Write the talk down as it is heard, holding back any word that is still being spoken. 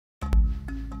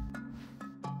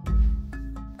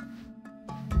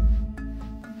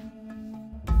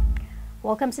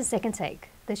Welcome to Second Take,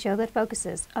 the show that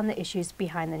focuses on the issues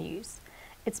behind the news.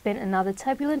 It's been another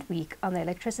turbulent week on the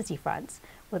electricity front,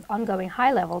 with ongoing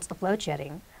high levels of load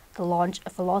shedding, the launch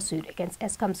of a lawsuit against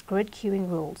Eskom's grid queuing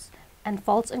rules, and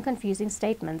false and confusing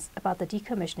statements about the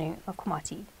decommissioning of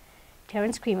Komati.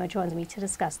 Terence Creamer joins me to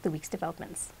discuss the week's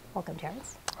developments. Welcome,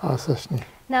 Terence. Hi, Sashni.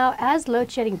 Now, as load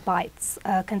shedding bites,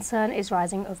 concern is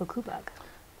rising over Koeberg.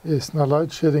 Yes, now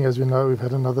load shedding, as we know, we've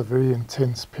had another very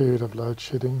intense period of load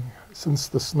shedding. Since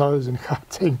the snows in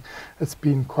Gauteng, it's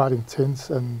been quite intense,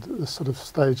 and the sort of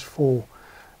stage 4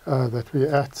 that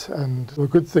we're at. And the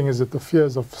good thing is that the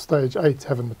fears of stage 8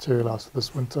 haven't materialized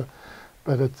this winter,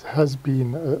 but it has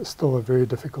been still a very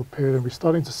difficult period, and we're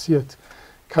starting to see it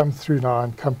come through now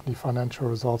in company financial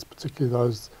results, particularly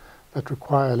those that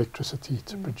require electricity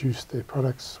to produce their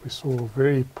products. We saw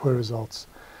very poor results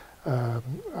from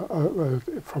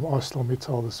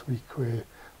ArcelorMittal this week, where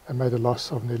they made a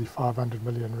loss of nearly 500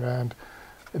 million rand.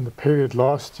 In the period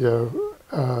last year,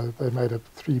 they made a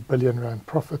 3 billion rand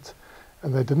profit,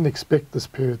 and they didn't expect this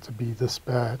period to be this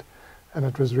bad. And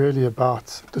it was really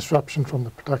about disruption from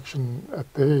the production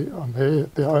at their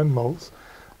own mills.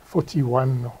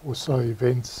 41 or so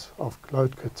events of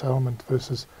load curtailment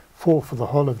versus 4 for the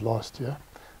whole of last year.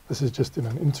 This is just in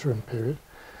an interim period.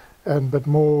 But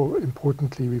more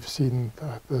importantly, we've seen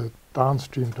the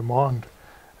downstream demand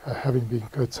having been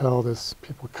curtailed as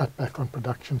people cut back on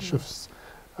production shifts,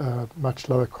 much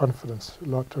lower confidence, a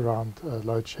lot around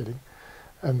load shedding.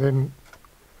 And then,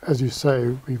 as you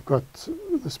say, we've got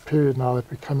this period now that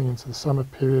we're coming into the summer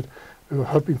period. We were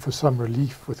hoping for some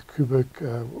relief with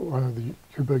Koeberg, one of the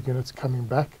Koeberg units coming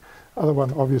back, other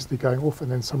one obviously going off,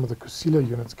 and then some of the Kusile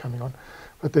units coming on.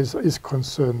 But there is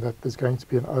concern that there's going to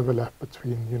be an overlap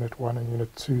between Unit 1 and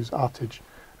Unit 2's outage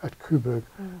at Koeberg,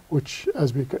 which,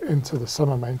 as we enter the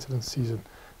summer maintenance season,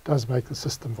 does make the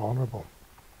system vulnerable.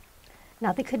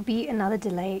 Now, there could be another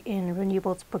delay in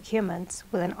renewables procurement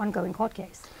with an ongoing court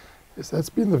case. Yes, that's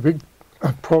been the big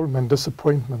problem and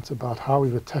disappointment about how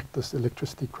we've attacked this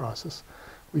electricity crisis.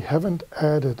 We haven't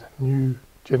added new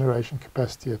generation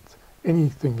capacity at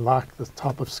anything like the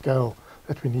type of scale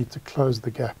that we need to close the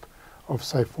gap of,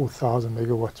 say, 4,000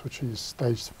 megawatts, which is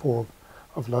stage 4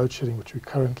 of load shedding, which we're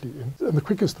currently in. And the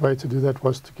quickest way to do that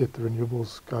was to get the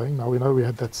renewables going. Now, we know we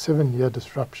had that 7-year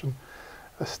disruption,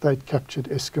 a state-captured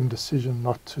Eskom decision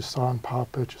not to sign power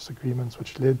purchase agreements,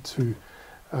 which led to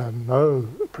no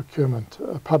procurement,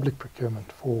 public procurement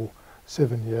for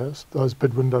 7 years. Those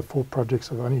bid window 4 projects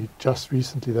have only just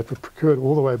recently, that were procured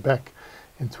all the way back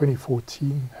in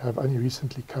 2014, have only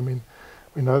recently come in.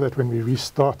 We know that when we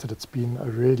restarted, it's been a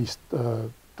really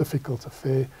difficult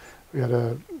affair. We had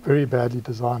a very badly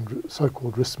designed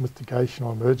so-called risk mitigation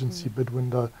or emergency bid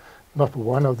window. Not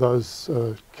one of those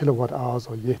kilowatt hours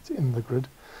are yet in the grid.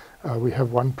 We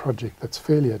have one project that's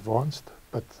fairly advanced,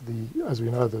 but as we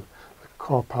know, the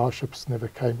car power ships never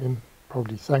came in,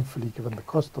 probably thankfully given the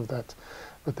cost of that.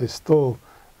 But there's still,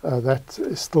 that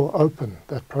is still open.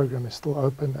 That program is still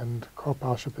open, and car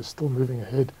power ship is still moving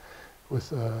ahead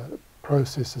with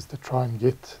processes to try and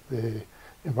get their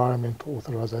environmental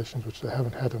authorizations, which they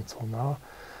haven't had until now.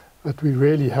 But we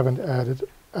really haven't added,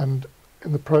 and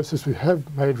in the process we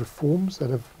have made reforms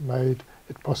that have made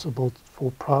it possible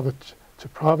for private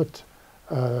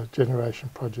generation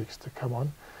projects to come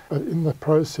on. But in the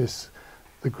process,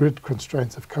 the grid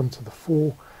constraints have come to the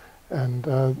fore, and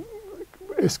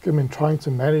Eskom, in trying to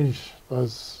manage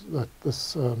this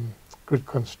grid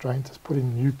constraint, has put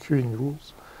in new queuing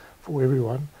rules for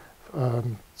everyone.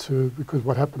 Because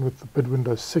what happened with the bid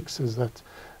window 6 is that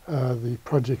the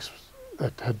projects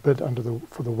that had bid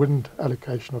for the wind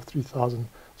allocation of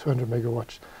 3,200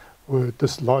 megawatts were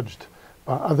dislodged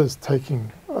by others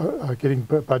getting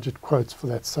budget quotes for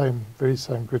that very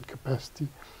same grid capacity.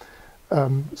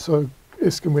 So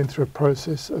Eskom went through a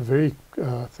process, a very,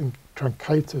 I think,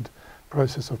 truncated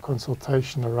process of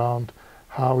consultation around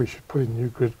how we should put in new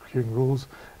grid queuing rules,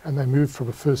 and they moved from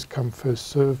a first come, first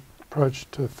serve approach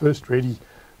to a first ready,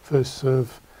 first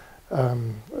serve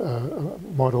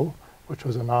model, which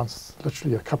was announced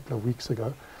literally a couple of weeks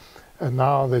ago. And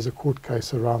now there's a court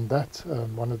case around that.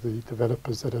 One of the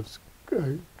developers that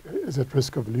is at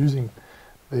risk of losing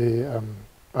their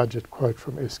budget quote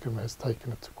from Eskom has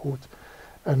taken it to court.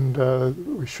 And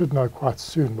we should know quite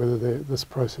soon whether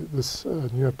this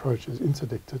new approach is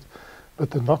interdicted.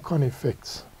 But the knock-on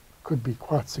effects could be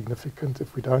quite significant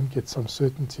if we don't get some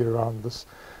certainty around this.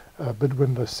 Bid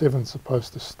window 7 is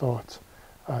supposed to start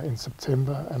in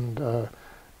September, and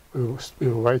we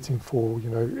were waiting for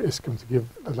Eskom to give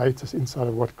the latest insight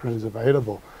of what grid is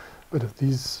available. But if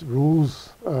these rules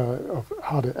of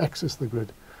how to access the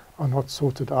grid are not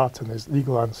sorted out and there's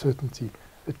legal uncertainty,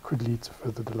 it could lead to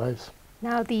further delays.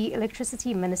 Now, the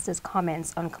electricity minister's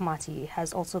comments on Komati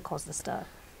has also caused a stir.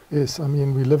 Yes, I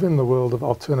mean, we live in the world of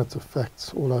alternative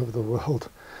facts all over the world.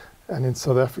 And in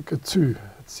South Africa too,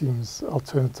 it seems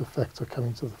alternative facts are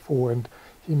coming to the fore. And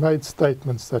he made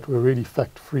statements that were really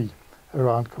fact-free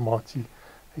around Komati.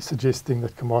 He's suggesting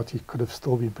that Komati could have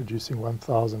still been producing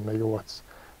 1,000 megawatts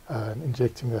and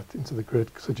injecting that into the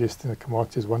grid, suggesting that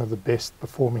Komati is one of the best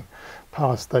performing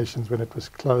power stations when it was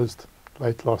closed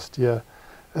late last year.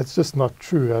 That's just not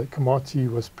true. Komati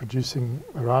was producing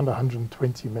around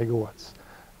 120 megawatts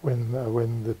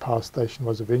when the power station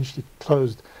was eventually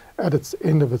closed at its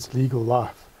end of its legal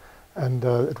life. And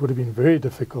it would have been very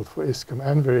difficult for Eskom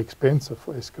and very expensive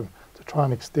for Eskom to try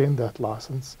and extend that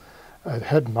license. It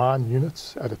had 9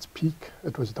 units at its peak.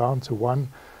 It was down to 1.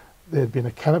 There had been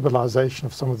a cannibalization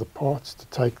of some of the parts to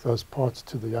take those parts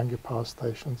to the younger power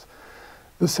stations.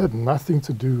 This had nothing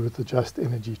to do with the Just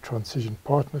Energy Transition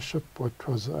Partnership, what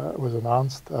was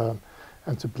announced,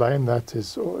 and to blame that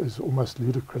is almost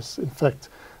ludicrous. In fact,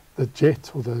 the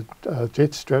JET, or the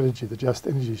JET strategy, the Just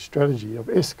Energy strategy of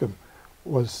Eskom,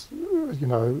 was,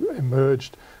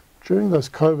 emerged during those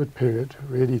COVID period,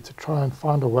 really to try and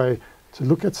find a way to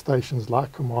look at stations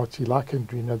like Komati, like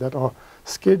Andrina, that are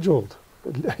scheduled,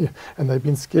 and they've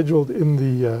been scheduled in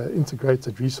the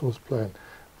integrated resource plan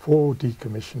for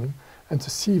decommissioning, and to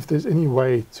see if there's any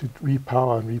way to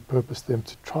repower and repurpose them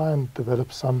to try and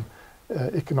develop some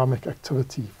economic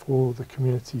activity for the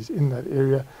communities in that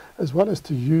area, as well as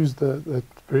to use the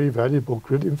very valuable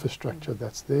grid infrastructure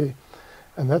that's there.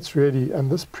 And that's really, and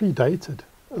this predated,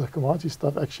 the Komati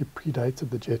stuff actually predated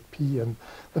the JET-P, and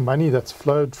the money that's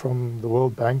flowed from the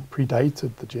World Bank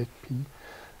predated the JET-P.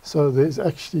 So there's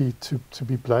actually, to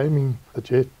be blaming the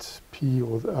JET-P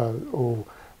or the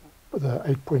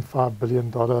 $8.5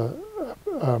 billion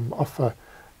offer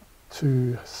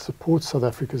to support South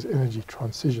Africa's energy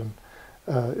transition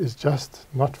is just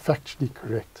not factually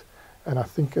correct. And I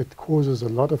think it causes a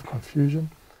lot of confusion.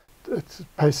 It's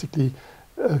basically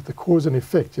the cause and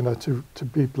effect, to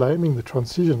be blaming the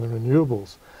transition and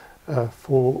renewables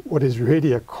for what is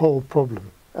really a coal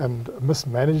problem and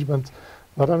mismanagement,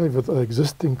 not only with the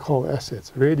existing coal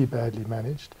assets, really badly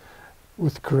managed,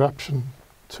 with corruption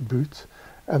to boot.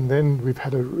 And then we've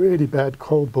had a really bad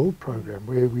coal build program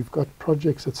where we've got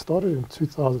projects that started in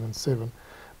 2007.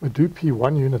 Medupi,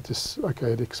 1 unit is,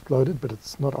 okay, it exploded, but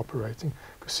it's not operating.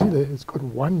 Kusile, it's got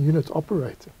 1 unit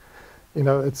operating.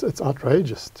 It's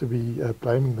outrageous to be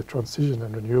blaming the transition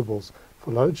and renewables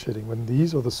for load shedding when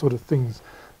these are the sort of things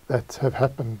that have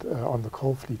happened on the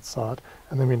coal fleet side.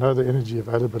 And then we know the energy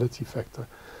availability factor.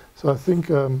 So I think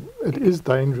it is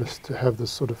dangerous to have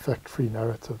this sort of fact-free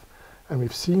narrative. And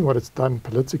we've seen what it's done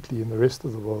politically in the rest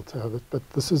of the world to have it, but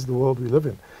this is the world we live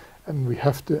in. And we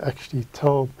have to actually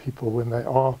tell people when they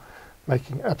are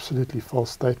making absolutely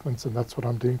false statements, and that's what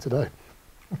I'm doing today.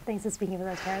 Thanks for speaking with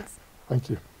us, Terence. Thank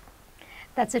you.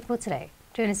 That's it for today.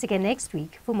 Join us again next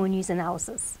week for more news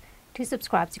analysis. To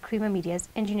subscribe to Creamer Media's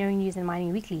Engineering News and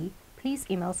Mining Weekly, please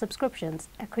email subscriptions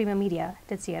at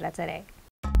creamermedia.co.za.